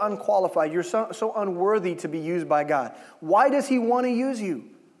so unqualified. You're so unworthy to be used by God. Why does he want to use you?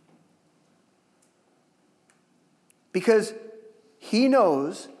 Because he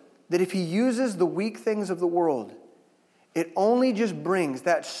knows that if he uses the weak things of the world, it only just brings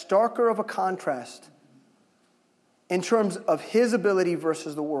that starker of a contrast in terms of his ability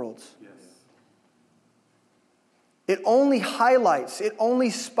versus the world's. Yes. It only highlights, it only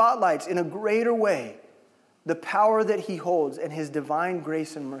spotlights in a greater way the power that he holds and his divine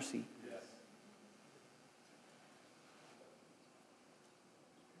grace and mercy. Yes.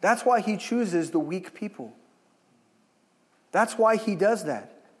 That's why he chooses the weak people. That's why he does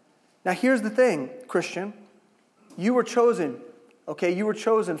that. Now here's the thing, Christian. You were chosen, okay? You were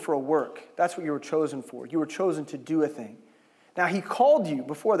chosen for a work. That's what you were chosen for. You were chosen to do a thing. Now he called you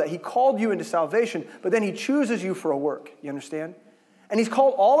before that. He called you into salvation, but then he chooses you for a work. You understand? And he's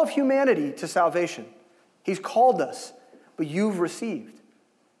called all of humanity to salvation. He's called us, but you've received.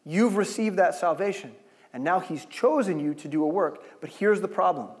 You've received that salvation. And now he's chosen you to do a work. But here's the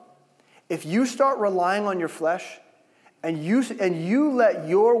problem. If you start relying on your flesh and you let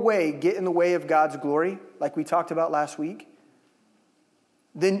your way get in the way of God's glory, like we talked about last week,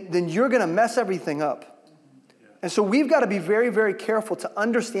 then you're going to mess everything up. And so we've got to be very, very careful to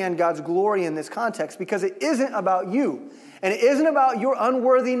understand God's glory in this context, because it isn't about you. And it isn't about your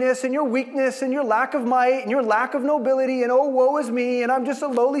unworthiness and your weakness and your lack of might and your lack of nobility and, oh, woe is me, and I'm just a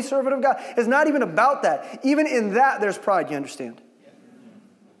lowly servant of God. It's not even about that. Even in that, there's pride, you understand?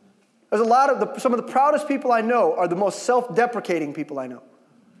 There's some of the proudest people I know are the most self-deprecating people I know.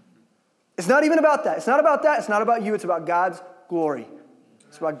 It's not even about that. It's not about that. It's not about you. It's about God's glory.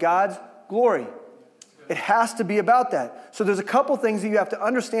 It's about God's glory. It has to be about that. So there's a couple things that you have to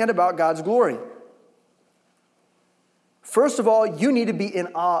understand about God's glory. First of all, you need to be in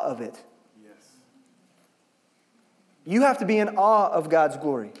awe of it. Yes. You have to be in awe of God's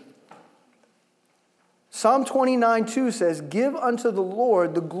glory. Psalm 29:2 says, "Give unto the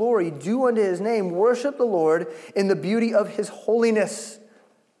Lord the glory due unto his name. Worship the Lord in the beauty of his holiness."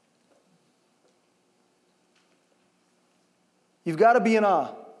 You've got to be in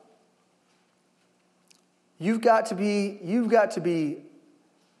awe. You've got to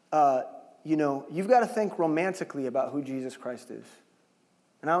think romantically about who Jesus Christ is.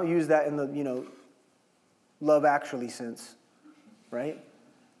 And I don't use that in the, Love Actually sense, right?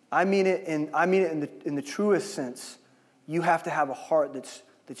 I mean it in the truest sense. You have to have a heart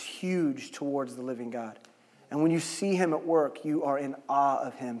that's huge towards the living God. And when you see him at work, you are in awe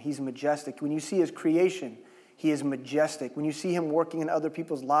of him. He's majestic. When you see his creation, he is majestic. When you see him working in other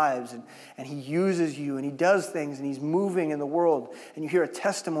people's lives and he uses you and he does things and he's moving in the world and you hear a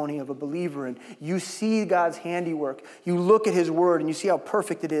testimony of a believer and you see God's handiwork, you look at his word and you see how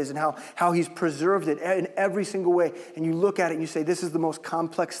perfect it is and how he's preserved it in every single way, and you look at it and you say, this is the most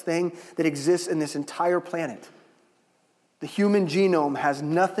complex thing that exists in this entire planet. The human genome has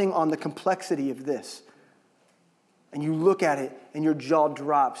nothing on the complexity of this. And you look at it and your jaw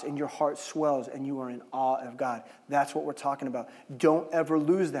drops and your heart swells and you are in awe of God. That's what we're talking about. Don't ever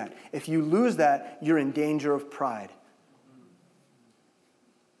lose that. If you lose that, you're in danger of pride.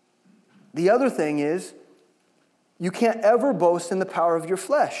 The other thing is, you can't ever boast in the power of your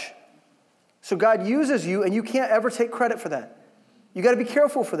flesh. So God uses you and you can't ever take credit for that. You got to be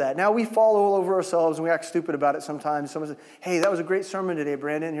careful for that. Now we fall all over ourselves and we act stupid about it sometimes. Someone says, "Hey, that was a great sermon today,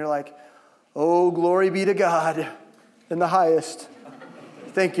 Brandon." And you're like, "Oh, glory be to God in the highest.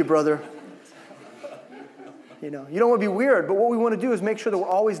 Thank you, brother." You don't want to be weird, but what we want to do is make sure that we're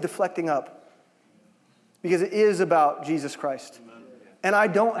always deflecting up. Because it is about Jesus Christ. And I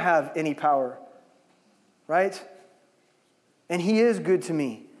don't have any power, right? And he is good to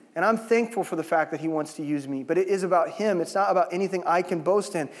me. And I'm thankful for the fact that he wants to use me. But it is about him. It's not about anything I can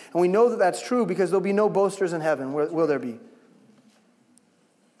boast in. And we know that that's true because there'll be no boasters in heaven. Will there be?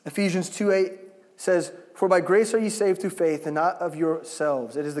 Ephesians 2:8 says, "For by grace are ye saved through faith, and not of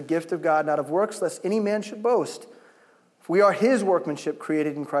yourselves. It is the gift of God, not of works, lest any man should boast. For we are his workmanship,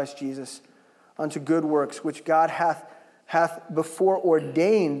 created in Christ Jesus, unto good works, which God hath before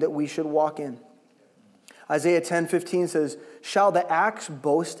ordained that we should walk in." Isaiah 10:15 says, "Shall the axe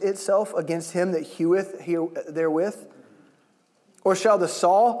boast itself against him that heweth therewith? Or shall the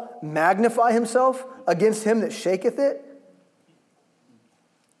saw magnify himself against him that shaketh it?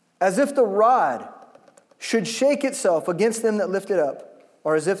 As if the rod should shake itself against them that lift it up,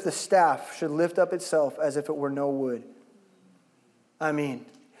 or as if the staff should lift up itself as if it were no wood." I mean,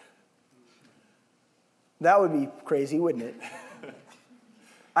 that would be crazy, wouldn't it?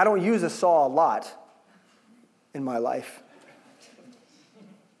 I don't use a saw a lot in my life.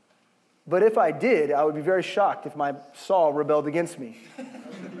 But if I did, I would be very shocked if my saw rebelled against me.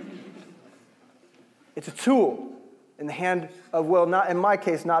 It's a tool in the hand of, well, not in my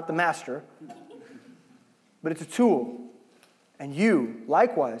case, not the master, but it's a tool. And you,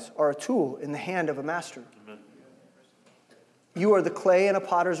 likewise, are a tool in the hand of a master. Amen. You are the clay in a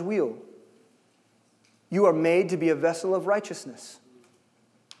potter's wheel. You are made to be a vessel of righteousness.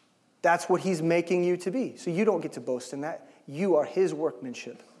 That's what he's making you to be. So you don't get to boast in that. You are his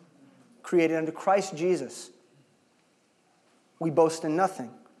workmanship, created unto Christ Jesus. We boast in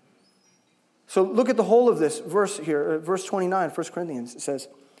nothing. So look at the whole of this verse here, verse 29, 1 Corinthians. It says,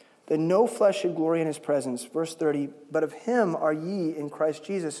 "That no flesh should glory in his presence." Verse 30, "But of him are ye in Christ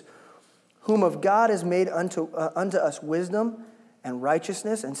Jesus, whom of God is made unto us wisdom and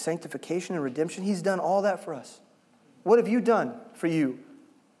righteousness and sanctification and redemption." He's done all that for us. What have you done for you?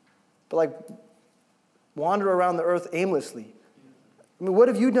 But wander around the earth aimlessly. I mean, what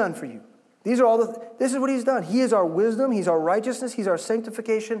have you done for you? This is what he's done. He is our wisdom, he's our righteousness, he's our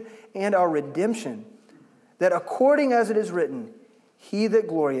sanctification, and our redemption. That according as it is written, "He that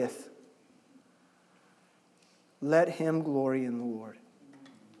glorieth, let him glory in the Lord."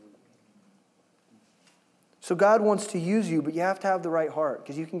 So God wants to use you, but you have to have the right heart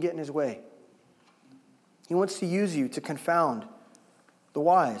because you can get in his way. He wants to use you to confound the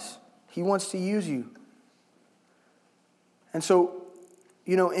wise. He wants to use you. And so,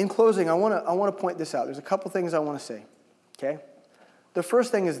 in closing, I want to point this out. There's a couple things I want to say, okay? The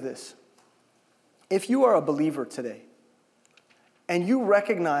first thing is this. If you are a believer today, and you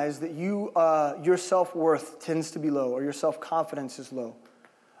recognize that your self-worth tends to be low, or your self-confidence is low,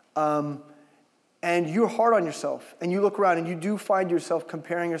 and you're hard on yourself, and you look around and you do find yourself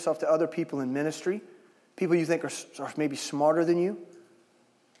comparing yourself to other people in ministry, people you think are maybe smarter than you,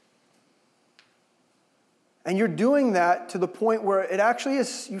 and you're doing that to the point where it actually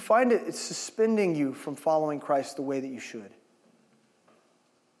is, you find it's suspending you from following Christ the way that you should.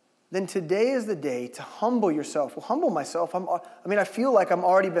 Then today is the day to humble yourself. Well, humble myself. I feel like I'm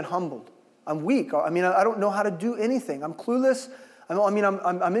already been humbled. I'm weak. I don't know how to do anything. I'm clueless.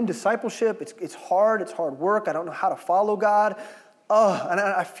 I'm in discipleship. It's hard. It's hard work. I don't know how to follow God. And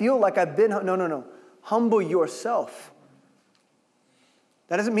I feel like I've been, no. Humble yourself.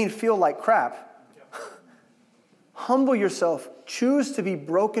 That doesn't mean feel like crap. Humble yourself. Choose to be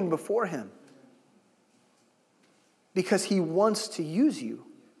broken before Him. Because He wants to use you,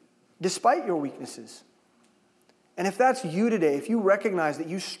 despite your weaknesses. And if that's you today, if you recognize that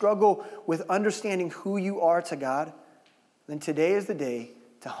you struggle with understanding who you are to God, then today is the day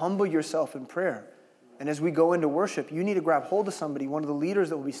to humble yourself in prayer. And as we go into worship, you need to grab hold of somebody, one of the leaders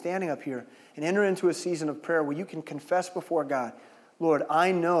that will be standing up here, and enter into a season of prayer where you can confess before God, Lord,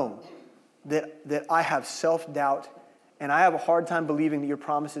 I know that I have self-doubt, and I have a hard time believing that your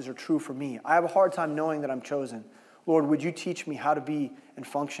promises are true for me. I have a hard time knowing that I'm chosen. Lord, would you teach me how to be and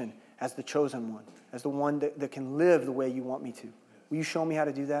function as the chosen one, as the one that can live the way you want me to? Will you show me how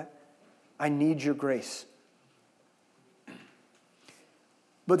to do that? I need your grace.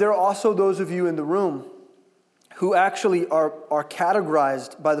 But there are also those of you in the room who actually are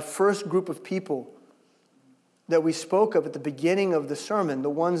categorized by the first group of people that we spoke of at the beginning of the sermon, the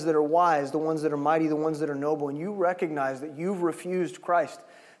ones that are wise, the ones that are mighty, the ones that are noble, and you recognize that you've refused Christ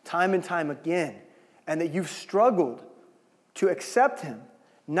time and time again, and that you've struggled to accept Him,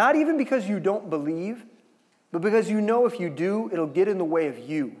 not even because you don't believe, but because you know if you do, it'll get in the way of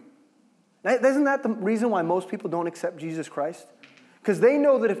you. Isn't that the reason why most people don't accept Jesus Christ? Because they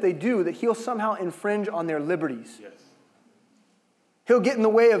know that if they do, that He'll somehow infringe on their liberties. Yes. He'll get in the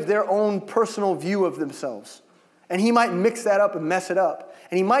way of their own personal view of themselves. And He might mix that up and mess it up.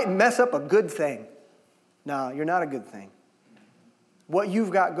 And He might mess up a good thing. No, you're not a good thing. What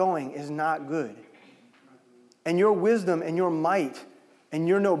you've got going is not good. And your wisdom and your might and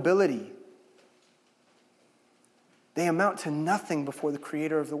your nobility, they amount to nothing before the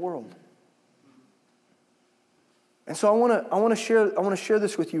Creator of the world. And so I want to share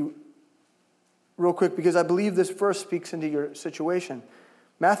this with you real quick, because I believe this verse speaks into your situation.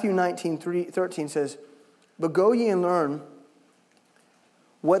 Matthew 19:13 says, "But go ye and learn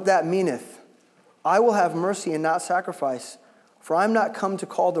what that meaneth. I will have mercy and not sacrifice, for I am not come to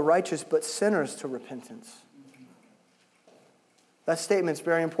call the righteous, but sinners to repentance." That statement's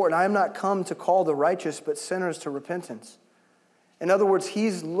very important. I am not come to call the righteous, but sinners to repentance. In other words,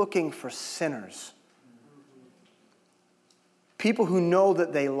 He's looking for sinners. People who know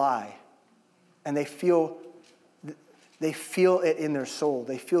that they lie, and they feel it in their soul.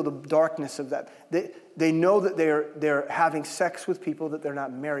 They feel the darkness of that. They know that they're having sex with people that they're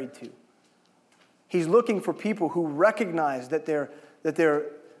not married to. He's looking for people who recognize that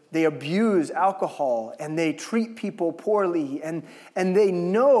they abuse alcohol and they treat people poorly, and they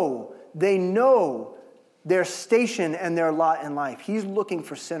know their station and their lot in life. He's looking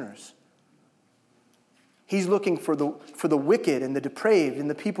for sinners. He's looking for the wicked and the depraved and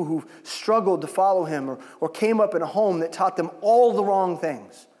the people who struggled to follow Him or came up in a home that taught them all the wrong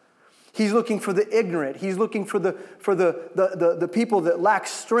things. He's looking for the ignorant. He's looking for the people that lack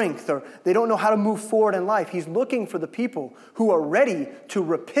strength or they don't know how to move forward in life. He's looking for the people who are ready to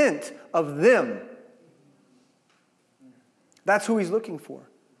repent of them. That's who He's looking for.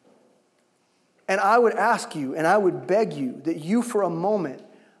 And I would ask you and I would beg you that you for a moment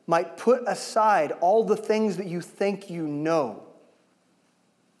might put aside all the things that you think you know.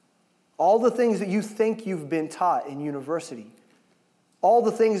 All the things that you think you've been taught in university. All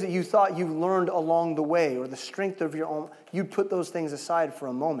the things that you thought you learned along the way or the strength of your own. You put those things aside for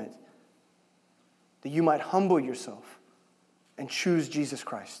a moment. That you might humble yourself and choose Jesus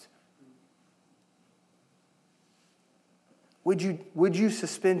Christ. Would you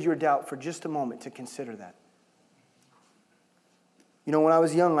suspend your doubt for just a moment to consider that? You know, when I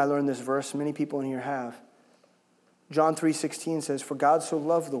was young, I learned this verse. Many people in here have. John 3:16 says, "For God so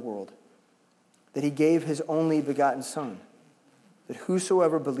loved the world, that He gave His only begotten Son, that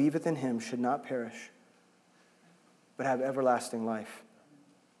whosoever believeth in Him should not perish, but have everlasting life.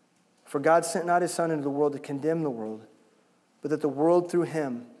 For God sent not His Son into the world to condemn the world, but that the world through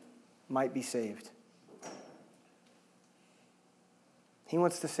Him might be saved." He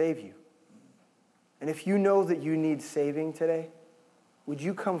wants to save you. And if you know that you need saving today, would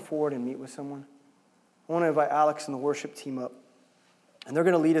you come forward and meet with someone? I want to invite Alex and the worship team up. And they're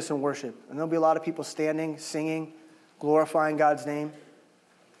going to lead us in worship. And there'll be a lot of people standing, singing, glorifying God's name.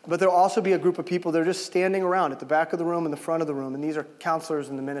 But there'll also be a group of people that are just standing around at the back of the room and the front of the room. And these are counselors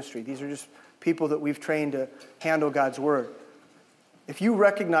in the ministry. These are just people that we've trained to handle God's word. If you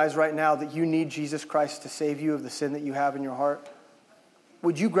recognize right now that you need Jesus Christ to save you of the sin that you have in your heart,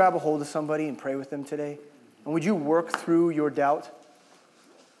 would you grab a hold of somebody and pray with them today? And would you work through your doubt?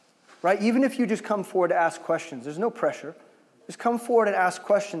 Right? Even if you just come forward to ask questions, there's no pressure. Just come forward and ask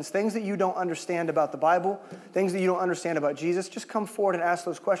questions, things that you don't understand about the Bible, things that you don't understand about Jesus. Just come forward and ask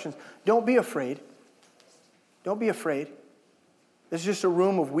those questions. Don't be afraid. Don't be afraid. It's just a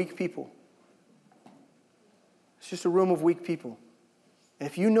room of weak people. It's just a room of weak people. And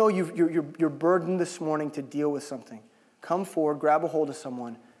if you know you're burdened this morning to deal with something, come forward, grab a hold of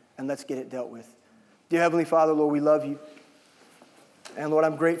someone, and let's get it dealt with. Dear Heavenly Father, Lord, we love you. And Lord,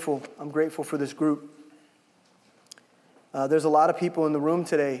 I'm grateful. I'm grateful for this group. There's a lot of people in the room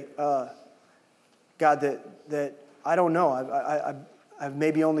today, God, that I don't know. I've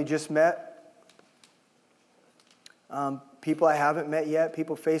maybe only just met. People I haven't met yet,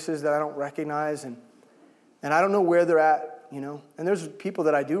 people, faces that I don't recognize, and I don't know where they're at, you know. And there's people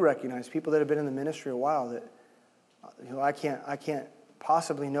that I do recognize, people that have been in the ministry a while that, you know, I can't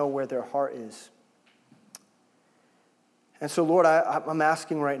possibly know where their heart is. And so, Lord, I'm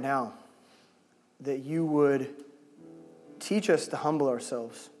asking right now that you would teach us to humble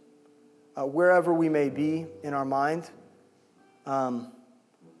ourselves wherever we may be in our mind.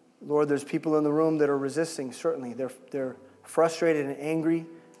 Lord, there's people in the room that are resisting, certainly. They're frustrated and angry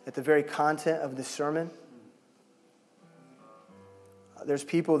at the very content of this sermon. There's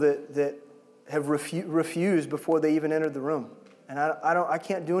people that have refused before they even entered the room. And I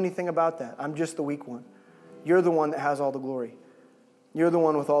can't do anything about that. I'm just the weak one. You're the one that has all the glory. You're the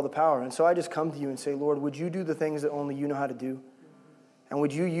one with all the power. And so I just come to you and say, Lord, would you do the things that only you know how to do? And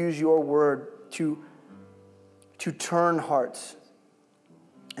would you use your word to turn hearts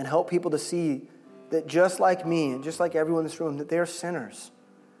and help people to see that just like me and just like everyone in this room, that they're sinners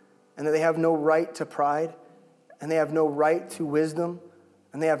and that they have no right to pride and they have no right to wisdom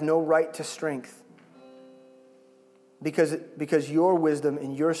and they have no right to strength because your wisdom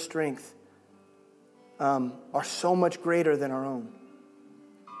and your strength are so much greater than our own.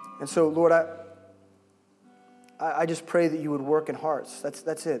 And so, Lord, I just pray that you would work in hearts.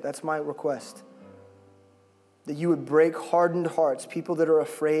 That's it. That's my request. That you would break hardened hearts, people that are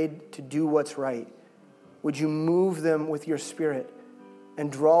afraid to do what's right. Would you move them with your Spirit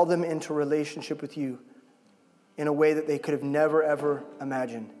and draw them into relationship with you in a way that they could have never, ever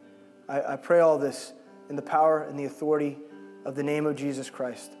imagined? I pray all this in the power and the authority of the name of Jesus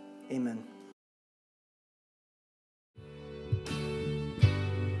Christ. Amen.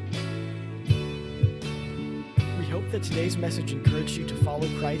 Hope that today's message encouraged you to follow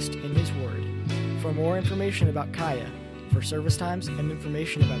Christ in His Word. For more information about Kaya, for service times, and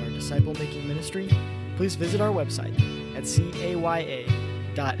information about our disciple-making ministry, please visit our website at caya.liv.